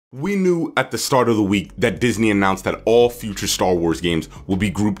We knew at the start of the week that Disney announced that all future Star Wars games will be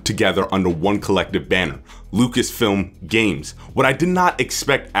grouped together under one collective banner, Lucasfilm Games. What I did not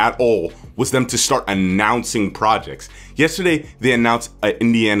expect at all was them to start announcing projects. Yesterday, they announced an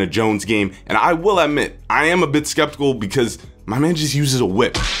Indiana Jones game, and I will admit, I am a bit skeptical because my man just uses a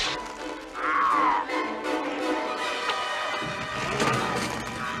whip.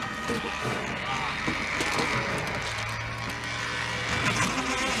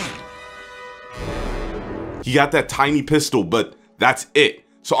 He got that tiny pistol, but that's it.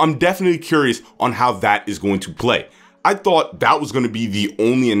 So I'm definitely curious on how that is going to play. I thought that was going to be the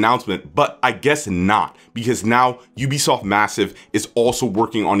only announcement, but I guess not, because now Ubisoft Massive is also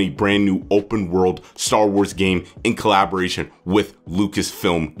working on a brand new open world Star Wars game in collaboration with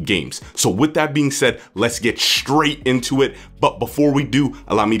Lucasfilm Games. So with that being said, let's get straight into it. But before we do,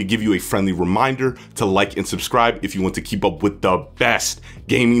 allow me to give you a friendly reminder to like and subscribe if you want to keep up with the best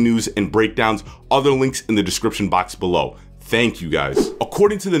gaming news and breakdowns. Other links in the description box below. Thank you guys.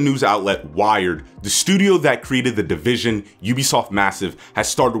 According to the news outlet Wired, the studio that created The Division, Ubisoft Massive, has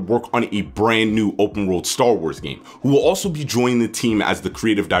started work on a brand new open world Star Wars game. Who will also be joining the team as the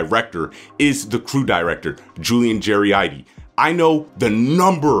creative director is the crew director, Julian Gerriadi. I know the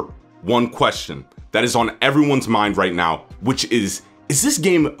number one question that is on everyone's mind right now, which is this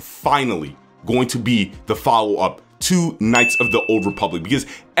game finally going to be the follow-up to Knights of the Old Republic? Because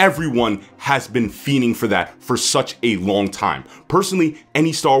everyone has been fiending for that for such a long time. Personally,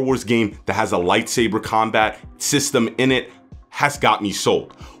 any Star Wars game that has a lightsaber combat system in it has got me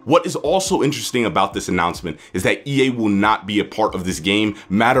sold. What is also interesting about this announcement is that EA will not be a part of this game.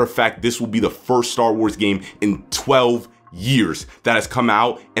 Matter of fact, this will be the first Star Wars game in 12 years that has come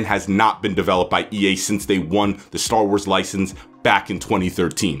out and has not been developed by EA since they won the Star Wars license back in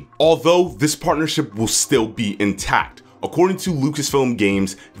 2013. Although this partnership will still be intact. According to Lucasfilm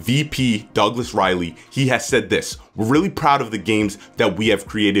Games VP Douglas Riley, he has said this: "We're really proud of the games that we have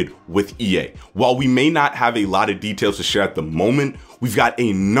created with EA. While we may not have a lot of details to share at the moment, we've got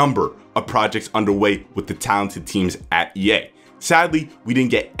a number of projects underway with the talented teams at EA. Sadly, we didn't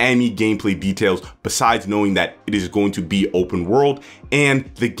get any gameplay details besides knowing that it is going to be open world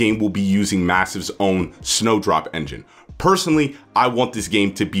and the game will be using Massive's own Snowdrop engine. Personally, I want this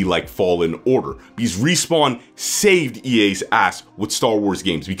game to be like Fallen Order, because Respawn saved EA's ass with Star Wars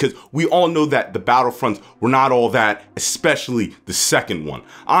games, because we all know that the Battlefronts were not all that, especially the second one.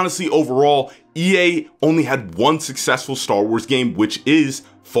 Honestly, overall, EA only had one successful Star Wars game, which is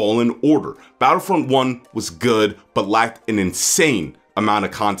Fallen Order. Battlefront 1 was good, but lacked an insane amount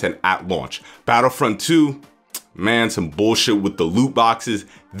of content at launch. Battlefront 2, man, some bullshit with the loot boxes.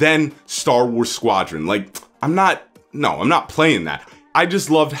 Then Star Wars Squadron. Like, I'm not playing that. I just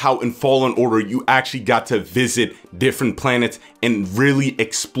loved how in Fallen Order you actually got to visit different planets and really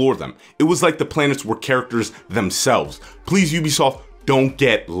explore them. It was like the planets were characters themselves. Please, Ubisoft, don't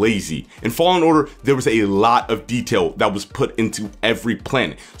get lazy. In Fallen Order, there was a lot of detail that was put into every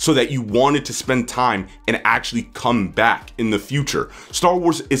planet so that you wanted to spend time and actually come back in the future. Star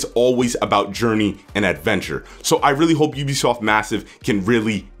Wars is always about journey and adventure. So I really hope Ubisoft Massive can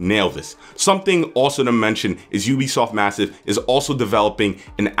really nail this. Something also to mention is Ubisoft Massive is also developing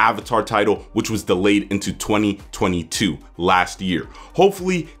an Avatar title, which was delayed into 2022 last year.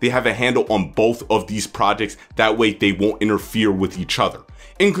 Hopefully they have a handle on both of these projects. That way they won't interfere with each other.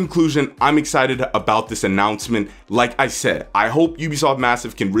 In conclusion, I'm excited about this announcement. Like I said, I hope Ubisoft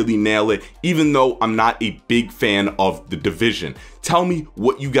Massive can really nail it, even though I'm not a big fan of The Division. Tell me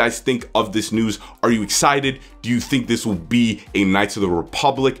what you guys think of this news. Are you excited? Do you think this will be a Knights of the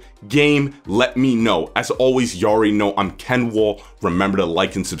Republic game? Let me know. As always, you already know I'm KenWal. Remember to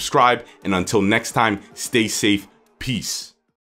like and subscribe. And until next time, stay safe. Peace.